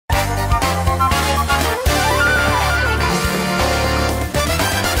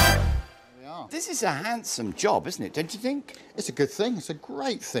this is a handsome job, isn't it? Don't you think? It's a good thing. It's a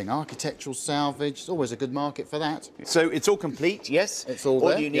great thing. Architectural salvage. It's always a good market for that. So it's all complete, yes? It's all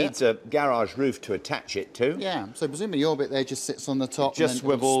there. All you need's a garage roof to attach it to. Yeah. So presumably your bit there just sits on the top. Just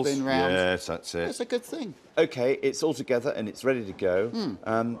and then swivels. Spin round. Yes, that's it. It's a good thing. OK, it's all together and it's ready to go.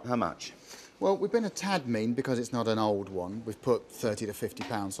 How much? Well, we've been a tad mean because it's not an old one. We've put £30 to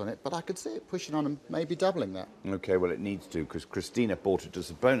 £50 on it, but I could see it pushing on and maybe doubling that. OK, well, it needs to, because Christina bought it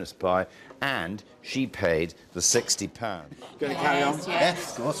as a bonus buy and she paid the £60. Going to carry on?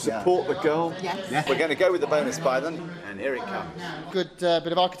 Yes, of course. Support the girl? Yes. We're going to go with the bonus buy then, and here it comes. Good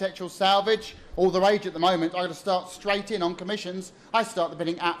bit of architectural salvage. All the rage at the moment. I've got to start straight in on commissions. I start the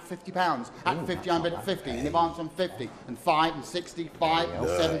bidding at £50. At 50, I'm bid at 50. In advance, on 50. And 5 and 65 and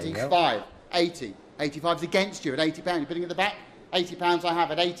 75. 80. 85 is against you at £80. You're bidding at the back? £80 I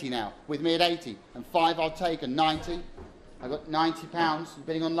have at 80 now. With me at 80. And 5 I'll take, and 90. I've got £90. I'm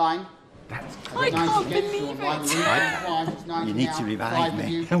bidding online. I can't believe it. You need to revive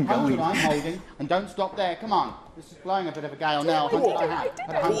me. I'm going. I'm holding, and don't stop there. Come on. This is blowing a bit of a gale now. 100 I have.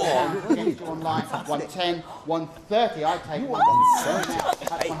 At £100 against you online. 110, 130. I take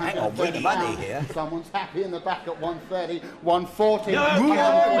 130. Hey, hang on, we're the money here. Someone's happy in the back at 130, 140. No,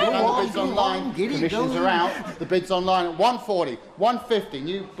 the bids online. Commissions are out. The bids online at 140, 150.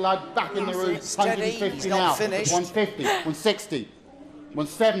 New blood back in the room. 150 now. 150, 160.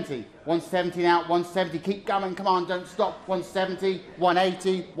 170, 170 out, 170, keep going, come on, don't stop, 170,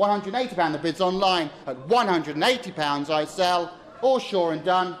 180, £180 the bids online. At £180 I sell, all sure and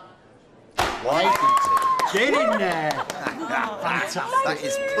done, 180. Get in there! Fantastic. That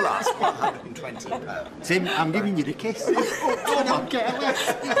is plus £120. Tim, I'm giving you the kiss. Come on, get away.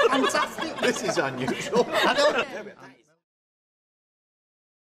 Fantastic. This is unusual. I don't know.